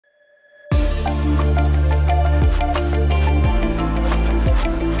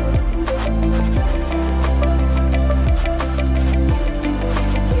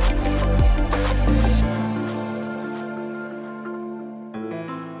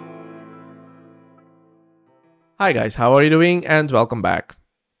Hi guys, how are you doing and welcome back.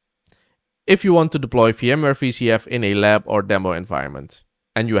 If you want to deploy VMware VCF in a lab or demo environment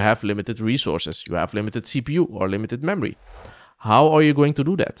and you have limited resources, you have limited CPU or limited memory, how are you going to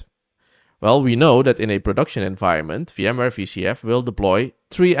do that? Well, we know that in a production environment, VMware VCF will deploy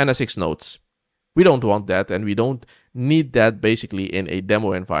 3 NSX nodes. We don't want that and we don't need that basically in a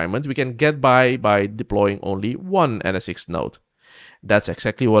demo environment. We can get by deploying only 1 NSX node. That's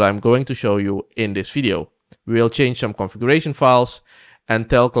exactly what I'm going to show you in this video. We will change some configuration files and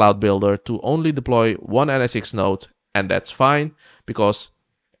tell Cloudbuilder to only deploy 1 NSX node, and that's fine because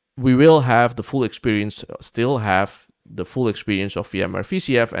we will have the full experience, still have the full experience of VMware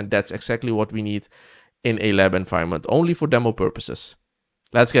VCF, and that's exactly what we need in a lab environment, only for demo purposes.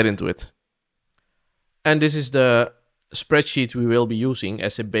 Let's get into it. And this is the spreadsheet we will be using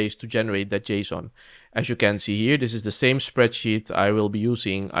as a base to generate that JSON. As you can see here, this is the same spreadsheet I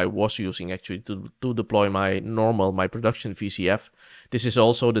was using actually to deploy my production VCF. This is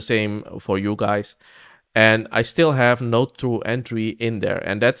also the same for you guys. And I still have node through entry in there.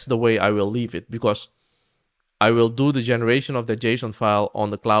 And that's the way I will leave it because I will do the generation of the JSON file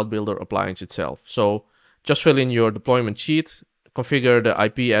on the Cloudbuilder appliance itself. So just fill in your deployment sheet, configure the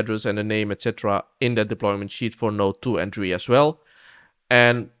IP address and the name, etc. in that deployment sheet for node 2 entry as well.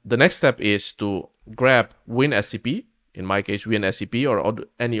 And the next step is to grab WinSCP. In my case, WinSCP or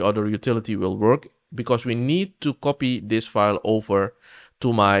any other utility will work because we need to copy this file over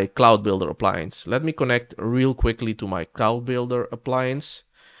to my Cloudbuilder appliance. Let me connect real quickly to my Cloudbuilder appliance.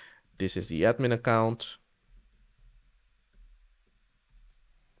 This is the admin account.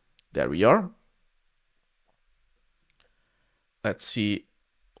 There we are. Let's see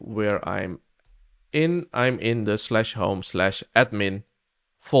where I'm in. I'm in the /home/admin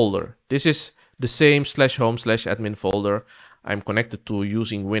folder. This is the same /home/admin folder I'm connected to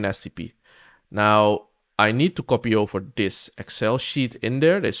using WinSCP. Now I need to copy over this Excel sheet in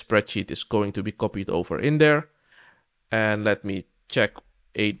there. This spreadsheet is going to be copied over in there. And let me check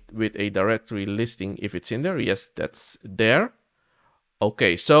with a directory listing if it's in there. Yes, that's there.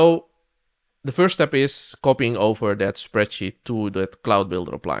 Okay, so the first step is copying over that spreadsheet to that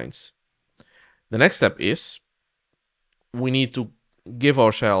Cloudbuilder appliance. The next step is we need to give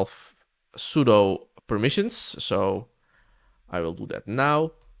ourselves sudo permissions. So I will do that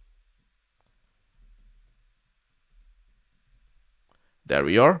now. There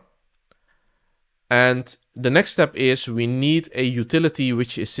we are. And the next step is we need a utility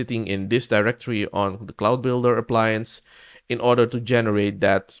which is sitting in this directory on the Cloudbuilder appliance in order to generate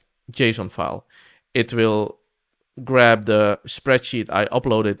that JSON file. It will grab the spreadsheet I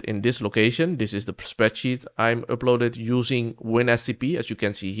uploaded in this location. This is the spreadsheet I'm uploaded using WinSCP, as you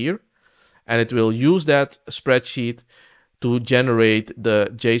can see here. And it will use that spreadsheet to generate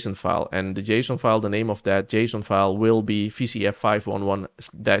the JSON file. And the JSON file, the name of that JSON file will be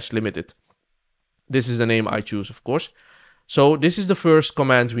VCF511-limited. This is the name I choose, of course. So this is the first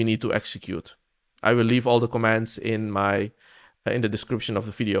command we need to execute. I will leave all the commands in the description of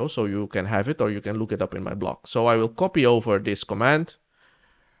the video, so you can have it or you can look it up in my blog. So I will copy over this command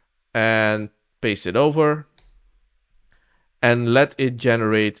and paste it over and let it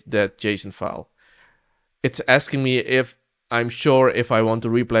generate that JSON file. It's asking me if I'm sure if I want to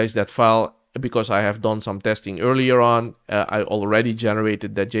replace that file because I have done some testing earlier on. I already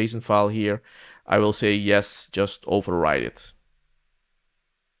generated that JSON file here. I will say yes, just override it.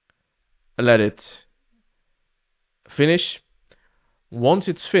 Let it finish. Once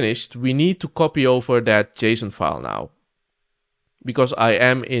it's finished, we need to copy over that JSON file now. Because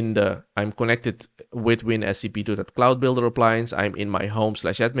I'm connected with WinSCP to that Cloudbuilder appliance. I'm in my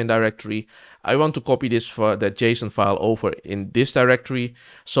home/admin directory. I want to copy that JSON file over in this directory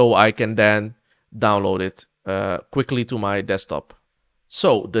so I can then download it quickly to my desktop.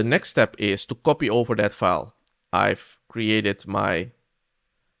 So the next step is to copy over that file. I've created my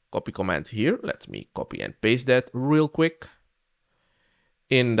copy command here. Let me copy and paste that real quick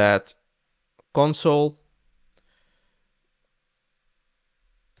in that console.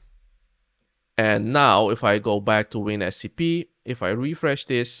 And now if I go back to WinSCP, if I refresh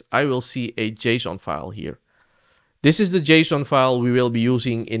this, I will see a JSON file here. This is the JSON file we will be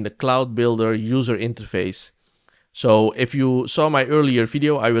using in the Cloudbuilder user interface. So if you saw my earlier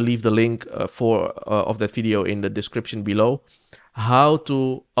video, I will leave the link of that video in the description below. How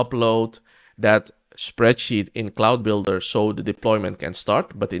to upload that spreadsheet in Cloudbuilder so the deployment can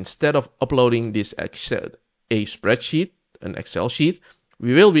start. But instead of uploading this spreadsheet, an Excel sheet,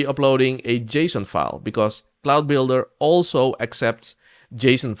 we will be uploading a JSON file because Cloudbuilder also accepts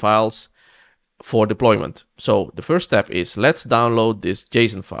JSON files for deployment. So the first step is let's download this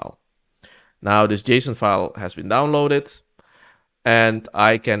JSON file. Now this JSON file has been downloaded and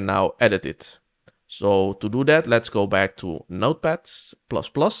I can now edit it. So to do that, let's go back to Notepad++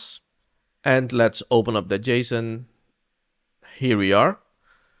 and let's open up the JSON. Here we are.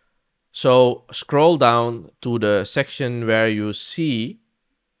 So scroll down to the section where you see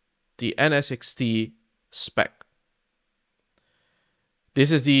the NSX spec.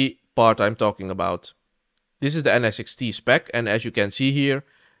 This is the part I'm talking about. This is the NSX spec, and as you can see here,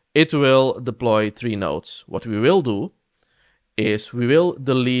 it will deploy 3 nodes. What we will do is we will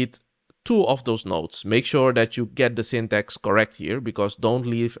delete 2 of those nodes. Make sure that you get the syntax correct here, because don't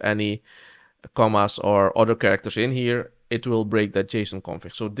leave any commas or other characters in here. It will break that JSON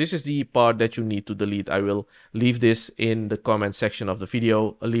config. So this is the part that you need to delete. I will leave this in the comment section of the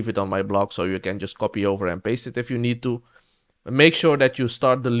video. I'll leave it on my blog so you can just copy over and paste it if you need to. Make sure that you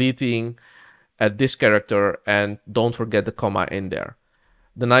start deleting at this character and don't forget the comma in there.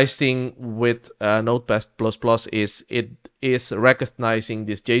 The nice thing with Notepad++ is it is recognizing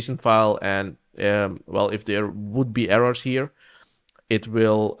this JSON file, and well, if there would be errors here, it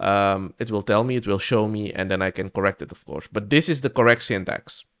will tell me, it will show me, and then I can correct it, of course. But this is the correct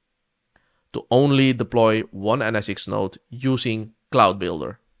syntax to only deploy one NSX node using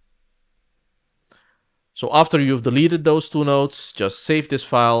Cloudbuilder. So after you've deleted those 2 nodes, just save this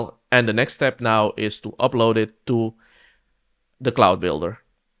file, and the next step now is to upload it to the Cloudbuilder.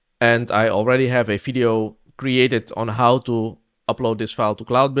 And I already have a video created on how to upload this file to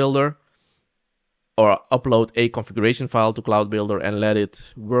Cloudbuilder, or upload a configuration file to Cloudbuilder and let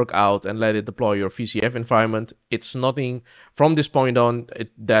it work out and let it deploy your VCF environment. It's nothing from this point on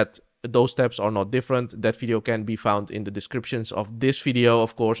that those steps are not different. That video can be found in the descriptions of this video,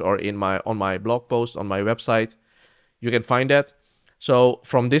 of course, or in on my blog post on my website. You can find that. So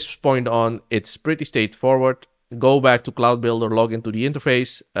from this point on, it's pretty straightforward. Go back to Cloudbuilder, log into the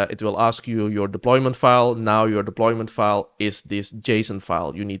interface. It will ask you your deployment file. Now your deployment file is this JSON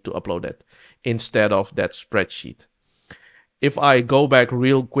file. You need to upload it instead of that spreadsheet. If I go back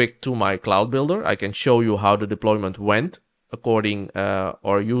real quick to my Cloudbuilder, I can show you how the deployment went according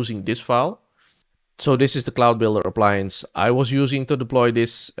or using this file. So this is the Cloudbuilder appliance I was using to deploy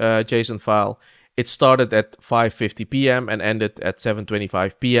this JSON file. It started at 5:50 p.m. and ended at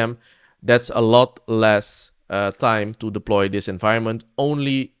 7:25 p.m. That's a lot less time to deploy this environment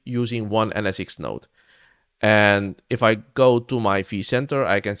only using one NSX node. And if I go to my vCenter,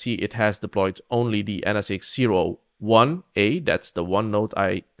 I can see it has deployed only the NSX01A. That's the one node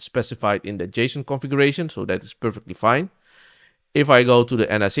I specified in the JSON configuration, so that is perfectly fine. If I go to the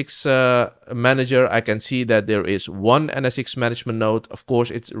NSX manager, I can see that there is one NSX management node. Of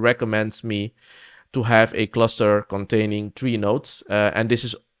course, it recommends me to have a cluster containing 3 nodes, and this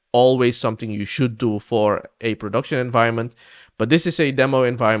is always something you should do for a production environment. But this is a demo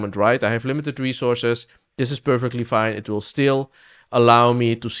environment, right? I have limited resources. This is perfectly fine. It will still allow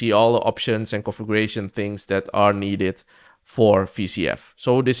me to see all the options and configuration things that are needed for VCF.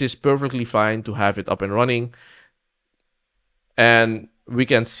 So this is perfectly fine to have it up and running. And we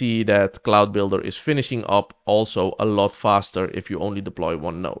can see that Cloudbuilder is finishing up also a lot faster if you only deploy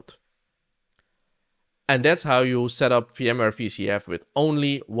one node. And that's how you set up VMware VCF with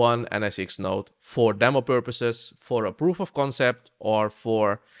only one NSX node for demo purposes, for a proof of concept, or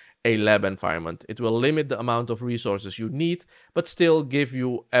for a lab environment. It will limit the amount of resources you need, but still give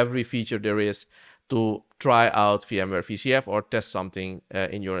you every feature there is to try out VMware VCF or test something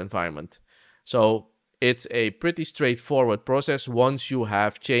in your environment. So it's a pretty straightforward process once you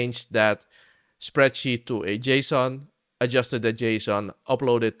have changed that spreadsheet to a JSON, adjusted the JSON,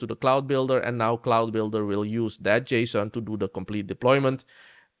 upload it to the Cloudbuilder, and now Cloudbuilder will use that JSON to do the complete deployment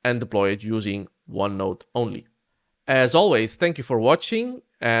and deploy it using one node only. As always, thank you for watching,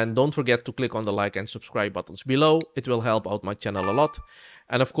 and don't forget to click on the like and subscribe buttons below. It will help out my channel a lot.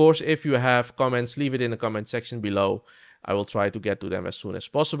 And of course, if you have comments, leave it in the comment section below. I will try to get to them as soon as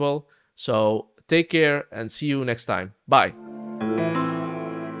possible. So take care and see you next time. Bye.